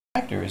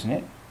Actor, isn't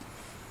it?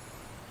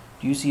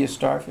 Do you see a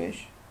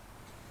starfish?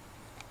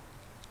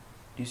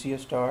 Do you see a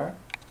star?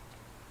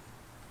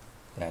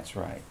 That's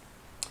right.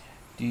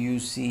 Do you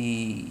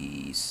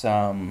see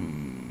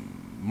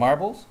some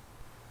marbles?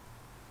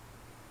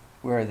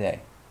 Where are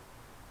they?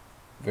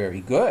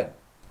 Very good.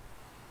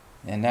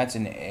 And that's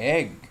an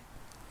egg.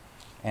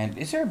 And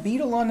is there a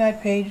beetle on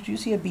that page? Do you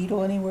see a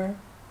beetle anywhere?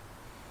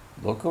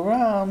 Look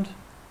around.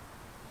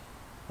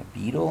 A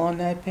beetle on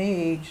that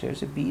page.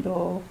 There's a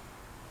beetle.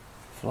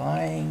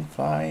 Flying,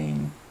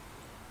 flying.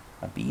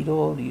 A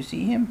beetle. Do you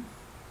see him?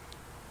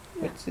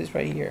 No. What's this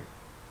right here?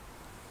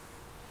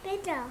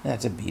 Beetle.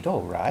 That's a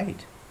beetle,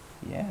 right?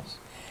 Yes.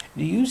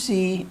 Do you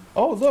see...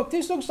 Oh, look,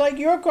 this looks like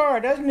your car,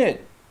 doesn't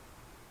it?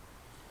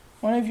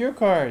 One of your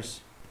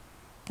cars.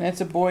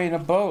 That's a boy in a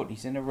boat.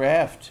 He's in a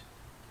raft.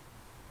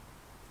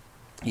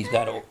 He's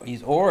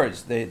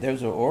oars.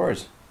 Those are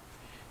oars.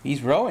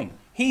 He's rowing.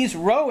 He's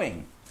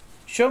rowing.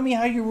 Show me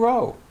how you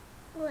row.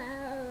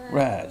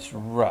 That's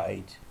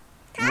right.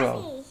 Coffee.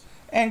 Row.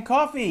 And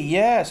coffee.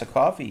 Yes, a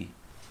coffee.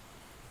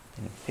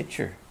 And a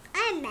pitcher.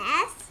 A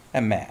mask.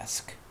 A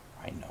mask.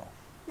 I know.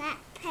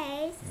 Next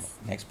page.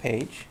 Next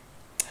page.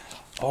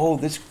 Oh,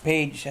 this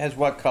page has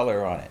what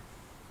color on it?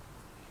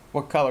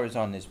 What color is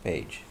on this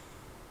page?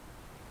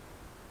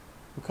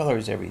 What color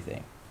is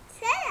everything?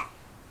 Silver.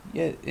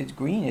 Yeah, it's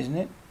green, isn't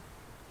it?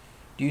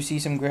 Do you see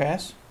some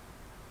grass?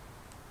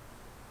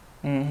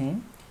 Mm-hmm.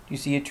 Do you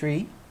see a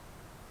tree?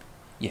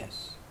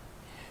 Yes.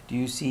 Do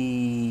you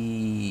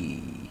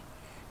see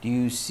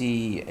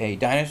a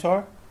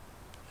dinosaur?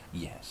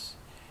 Yes.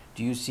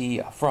 Do you see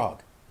a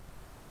frog?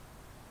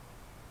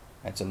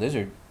 That's a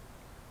lizard.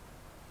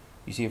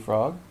 You see a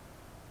frog?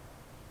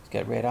 It's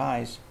got red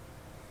eyes.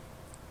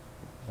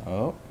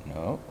 No,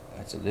 no,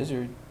 that's a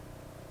lizard.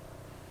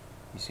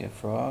 You see a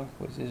frog?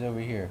 What's this over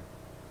here?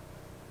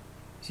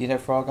 See that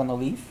frog on the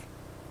leaf?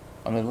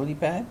 On the lily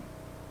pad?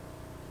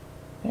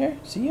 There,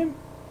 see him?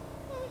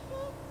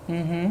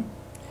 Mm-hmm.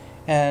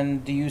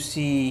 And do you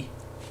see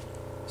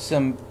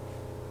some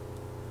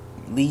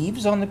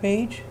leaves on the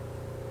page?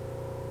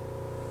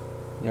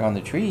 They're on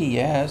the tree,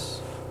 yes.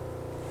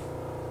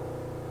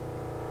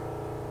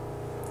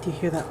 Do you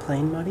hear that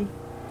plane, Muddy?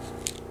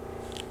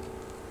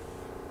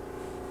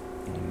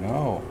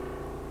 No.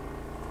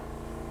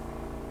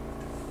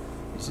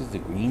 This is the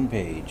green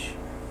page.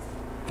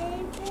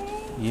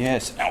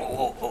 Yes.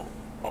 Oh, oh,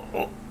 oh,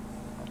 oh.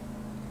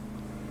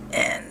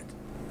 And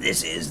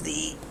this is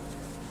the...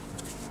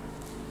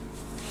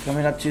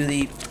 Coming up to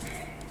the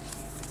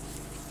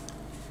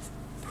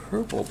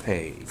purple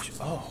page.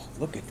 Oh,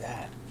 look at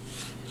that.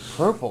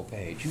 Purple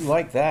page. You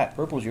like that.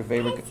 Purple's your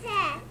favorite.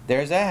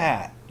 There's a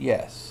hat.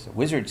 Yes, a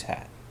wizard's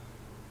hat.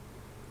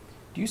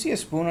 Do you see a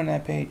spoon on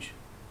that page?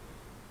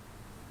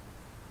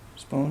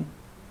 Spoon?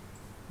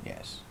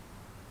 Yes.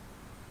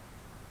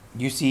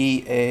 You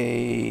see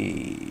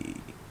a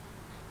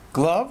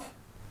glove?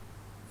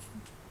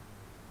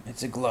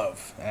 It's a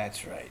glove.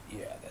 That's right.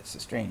 Yeah, that's a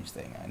strange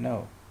thing. I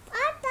know. A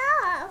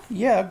glove.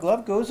 Yeah, a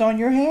glove goes on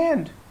your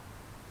hand.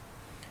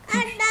 A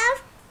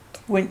glove.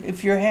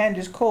 If your hand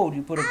is cold,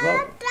 you put a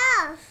glove. A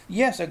glove.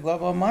 Yes, a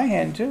glove on my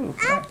hand too.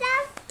 A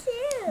glove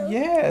too.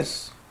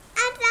 Yes. A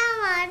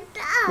glove.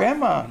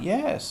 Grandma,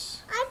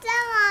 yes. A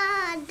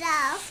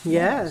glove.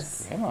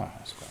 Yes. Grandma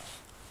has glove.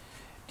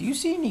 Do you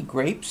see any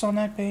grapes on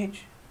that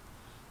page?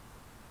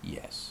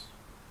 Yes.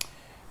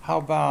 How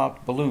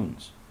about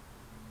balloons?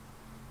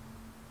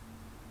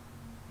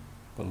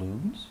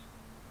 Balloons?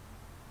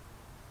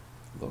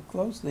 Look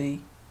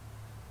closely.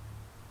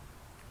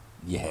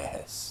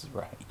 Yes,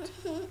 right.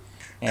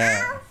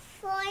 And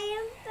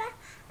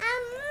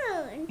A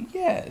moon.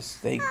 yes,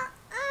 they. A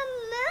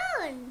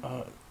moon.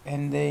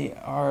 And they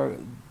are.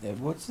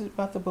 What's it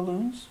about the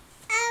balloons?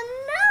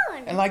 A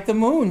moon. And like the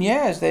moon,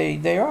 yes,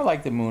 they are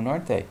like the moon,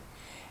 aren't they?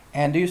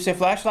 And do you say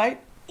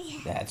flashlight? Yeah.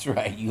 That's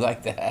right, you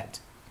like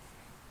that.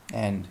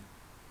 And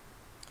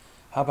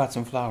how about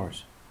some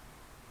flowers?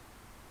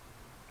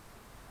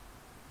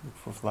 Look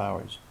for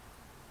flowers.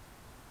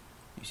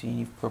 You see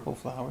any purple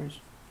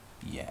flowers?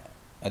 Yeah,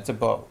 that's a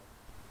bow.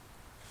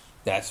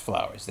 That's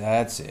flowers.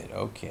 That's it.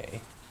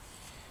 Okay.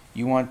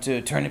 You want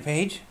to turn the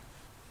page?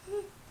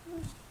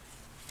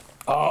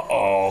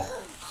 Uh-oh.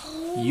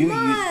 You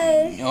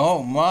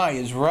oh, my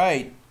is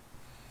right.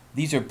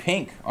 These are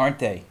pink, aren't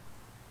they?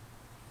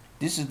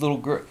 This is little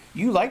girl.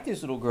 You like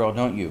this little girl,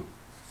 don't you?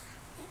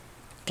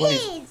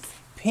 Pink.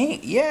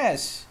 Pink,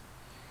 yes.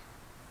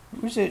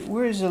 Where's it?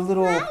 Where's a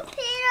little... One pink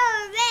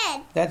or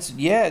red. That's,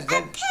 yes.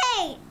 A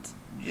pink.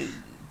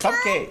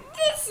 Cupcake.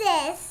 This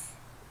is.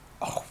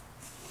 Oh.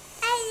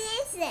 And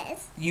this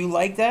is. You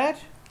like that?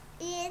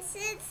 Yes,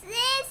 this is.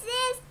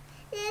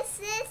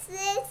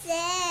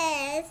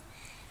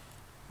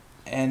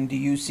 And do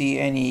you see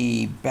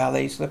any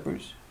ballet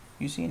slippers?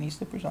 You see any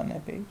slippers on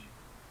that page?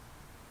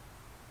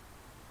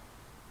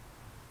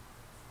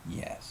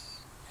 Yes.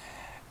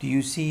 Do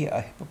you see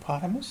a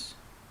hippopotamus?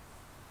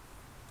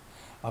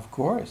 Of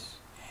course.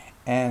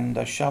 And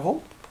a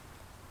shovel?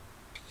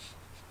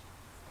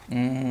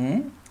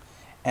 Mm-hmm.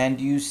 And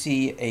do you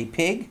see a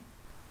pig?